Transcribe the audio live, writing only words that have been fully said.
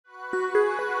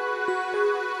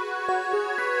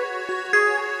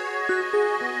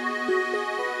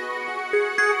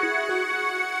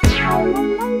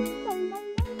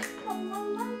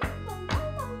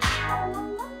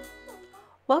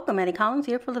Welcome, Annie Collins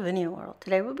here for Lavinia World.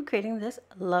 Today we'll be creating this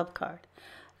love card.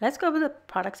 Let's go over the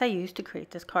products I used to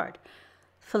create this card.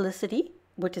 Felicity,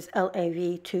 which is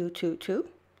LAV222.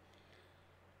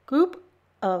 Group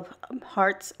of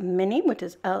Hearts Mini, which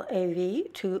is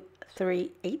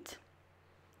LAV238.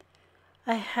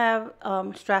 I have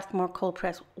Strathmore cold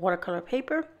press watercolor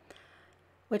paper,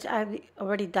 which I've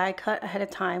already die cut ahead of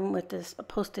time with this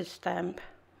postage stamp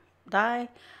die.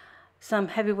 Some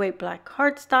heavyweight black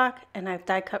cardstock, and I've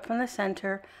die cut from the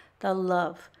center the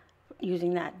love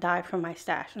using that die from my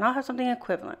stash. And I'll have something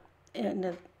equivalent in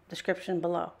the description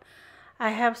below.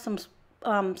 I have some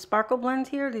sparkle blends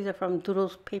here. These are from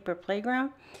Doodles Paper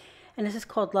Playground, and this is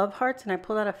called Love Hearts, and I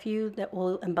pulled out a few that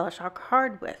we'll embellish our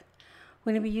card with.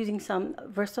 We're going to be using some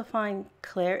VersFine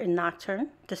Clair in Nocturne,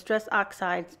 Distress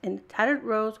Oxides in Tattered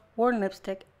Rose, Worn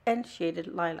Lipstick, and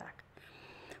Shaded Lilac.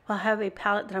 I'll have a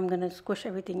palette that I'm going to squish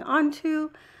everything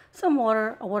onto, some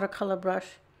water, a watercolor brush.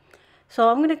 So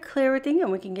I'm going to clear everything and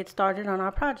we can get started on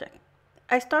our project.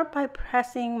 I start by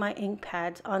pressing my ink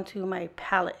pads onto my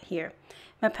palette here.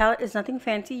 My palette is nothing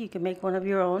fancy. You can make one of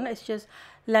your own. It's just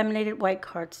laminated white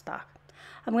cardstock.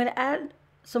 I'm going to add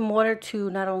some water to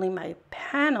not only my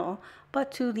panel,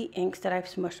 but to the inks that I've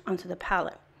smushed onto the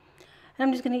palette. And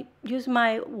I'm just going to use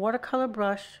my watercolor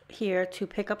brush here to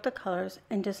pick up the colors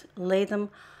and just lay them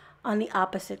on the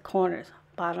opposite corners,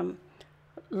 bottom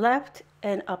left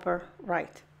and upper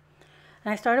right.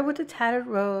 And I started with the Tattered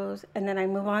Rose, and then I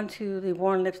move on to the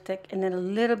Worn Lipstick, and then a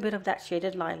little bit of that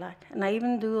Shaded Lilac. And I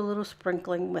even do a little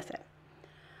sprinkling with it.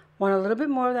 Want a little bit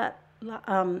more of that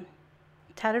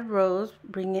Tattered Rose,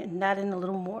 bring that in a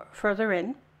little more further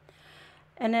in.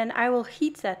 And then I will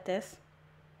heat set this.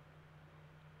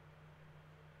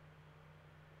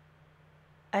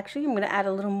 Actually, I'm going to add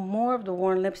a little more of the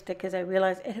Worn Lipstick because I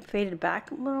realized it had faded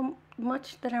back a little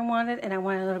much than I wanted, and I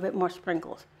wanted a little bit more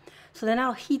sprinkles. So then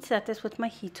I'll heat set this with my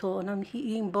heat tool, and I'm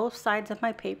heating both sides of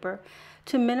my paper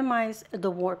to minimize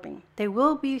the warping. There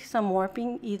will be some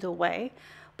warping either way,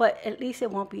 but at least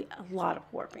it won't be a lot of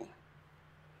warping.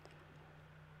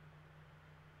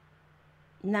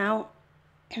 Now,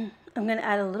 I'm going to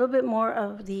add a little bit more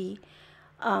of the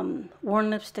Worn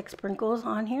Lipstick sprinkles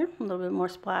on here, a little bit more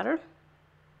splatter,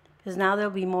 because now they'll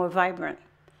be more vibrant.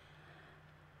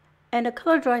 And the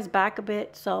color dries back a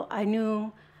bit, so I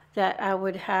knew that I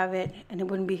would have it and it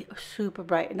wouldn't be super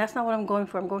bright. And that's not what I'm going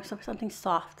for. I'm going for something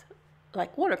soft,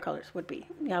 like watercolors would be.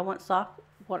 Yeah, I want soft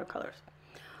watercolors.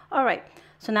 All right,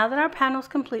 so now that our panel's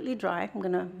completely dry, I'm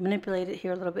gonna manipulate it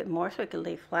here a little bit more so it can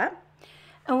lay flat.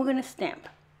 And we're gonna stamp.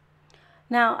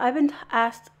 Now, I've been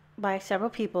asked by several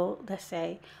people that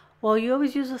say, well, you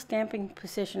always use a stamping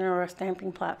positioner or a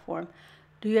stamping platform.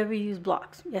 Do you ever use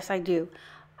blocks? Yes, I do.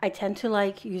 I tend to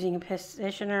like using a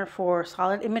positioner for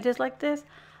solid images like this,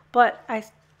 but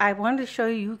I wanted to show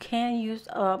you can use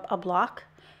a block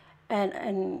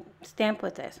and stamp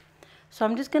with this. So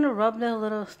I'm just going to rub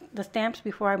the stamps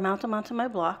before I mount them onto my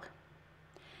block,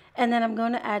 and then I'm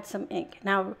going to add some ink.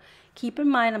 Now, keep in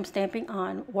mind I'm stamping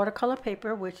on watercolor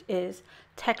paper, which is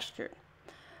textured.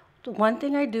 The one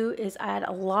thing I do is add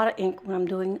a lot of ink when I'm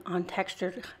doing on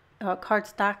textured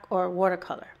cardstock or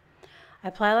watercolor. I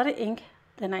apply a lot of ink,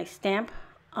 then I stamp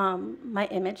my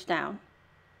image down,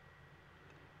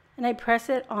 and I press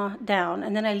it down,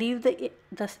 and then I leave the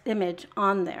image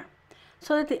on there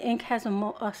so that the ink has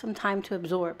some time to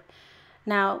absorb.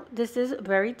 Now, this is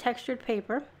very textured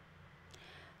paper,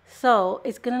 so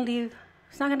it's not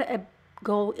going to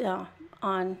go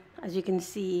on, as you can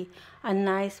see, a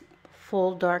nice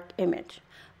full dark image.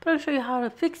 But I'll show you how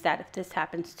to fix that if this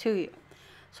happens to you.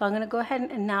 So I'm going to go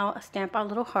ahead and now stamp our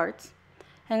little hearts.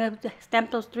 I'm going to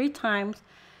stamp those 3 times,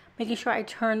 making sure I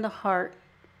turn the heart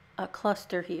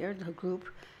cluster here, the group,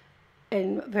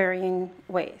 in varying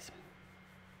ways.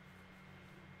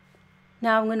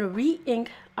 Now I'm going to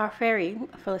re-ink our fairy,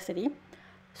 Felicity.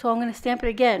 So I'm going to stamp it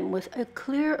again with a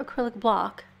clear acrylic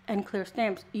block and clear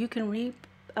stamps. You can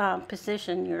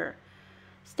reposition your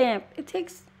stamp. It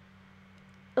takes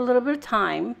a little bit of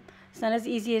time. It's not as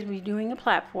easy as redoing a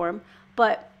platform,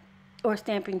 or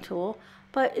stamping tool,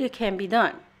 but it can be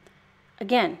done.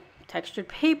 Again, textured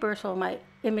paper, so my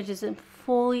image isn't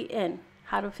fully in.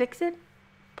 How to fix it?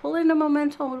 Pull in a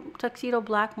Memento Tuxedo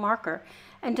black marker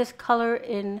and just color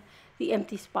in the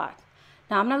empty spots.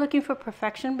 Now, I'm not looking for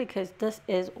perfection because this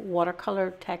is watercolor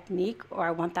technique, or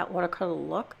I want that watercolor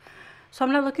look. So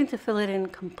I'm not looking to fill it in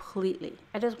completely.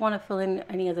 I just want to fill in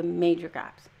any of the major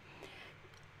gaps.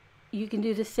 You can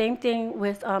do the same thing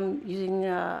with using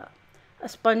a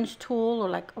sponge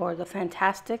tool or the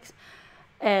Fantastics,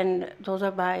 and those are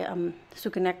by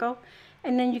Sukaneko,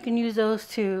 and then you can use those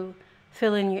to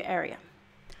fill in your area.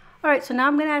 All right, so now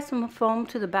I'm going to add some foam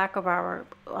to the back of our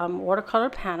watercolor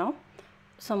panel.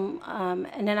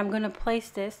 And then I'm going to place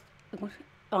this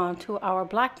onto our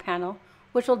black panel,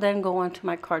 which will then go onto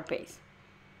my card base.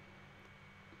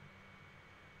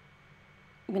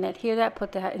 I'm going to adhere that,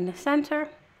 put that in the center,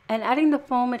 and adding the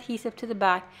foam adhesive to the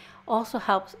back also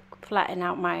helps flatten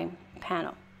out my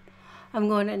panel. I'm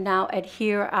going to now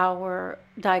adhere our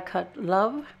die cut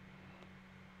love,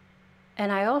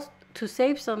 and I also, to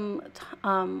save some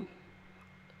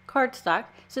cardstock,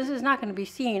 since it's not going to be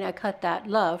seen, I cut that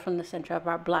love from the center of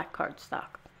our black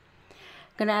cardstock.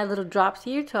 I'm going to add little drops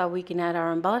here so we can add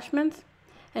our embellishments,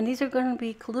 and these are going to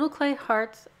be little clay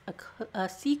hearts, a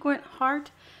sequin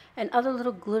heart, and other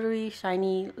little glittery,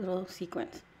 shiny little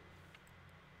sequins.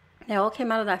 They all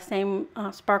came out of that same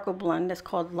sparkle blend that's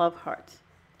called Love Hearts.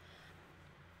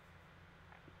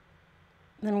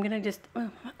 Then I'm going to just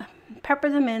pepper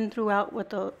them in throughout with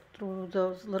through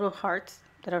those little hearts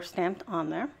that are stamped on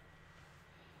there.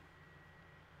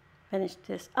 Finish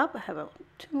this up. I have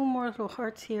 2 more little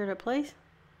hearts here to place.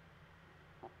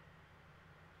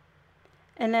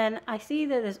 And then I see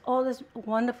that there's all this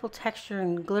wonderful texture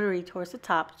and glittery towards the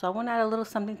top. So I want to add a little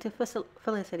something to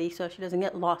Felicity so she doesn't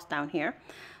get lost down here.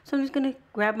 So I'm just going to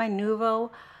grab my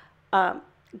Nuvo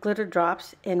glitter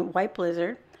drops in White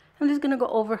Blizzard. I'm just going to go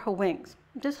over her wings.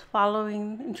 I'm just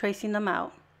following and tracing them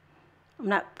out. I'm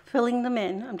not filling them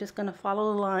in. I'm just going to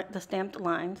follow the stamped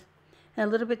lines. And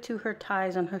a little bit to her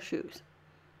ties on her shoes.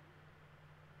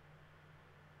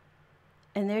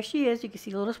 And there she is. You can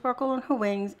see a little sparkle on her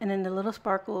wings and then the little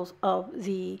sparkles of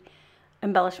the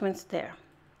embellishments there.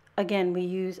 Again, we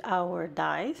use our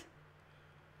dyes,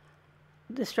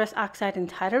 Distress Oxide in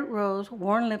Tattered Rose,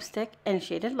 Worn Lipstick, and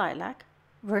Shaded Lilac,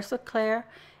 Clair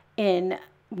in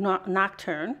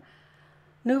Nocturne,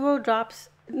 Nuvo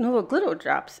Glitter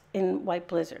Drops in White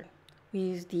Blizzard. We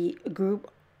use the Group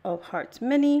of Hearts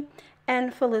Mini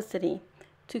and Felicity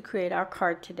to create our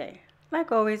card today.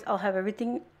 Like always, I'll have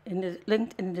everything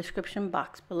linked in the description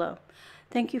box below.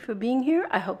 Thank you for being here.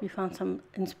 I hope you found some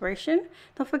inspiration.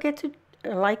 Don't forget to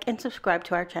like and subscribe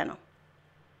to our channel.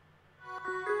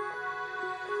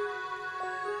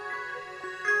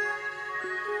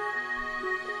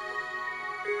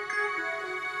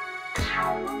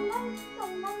 La la la.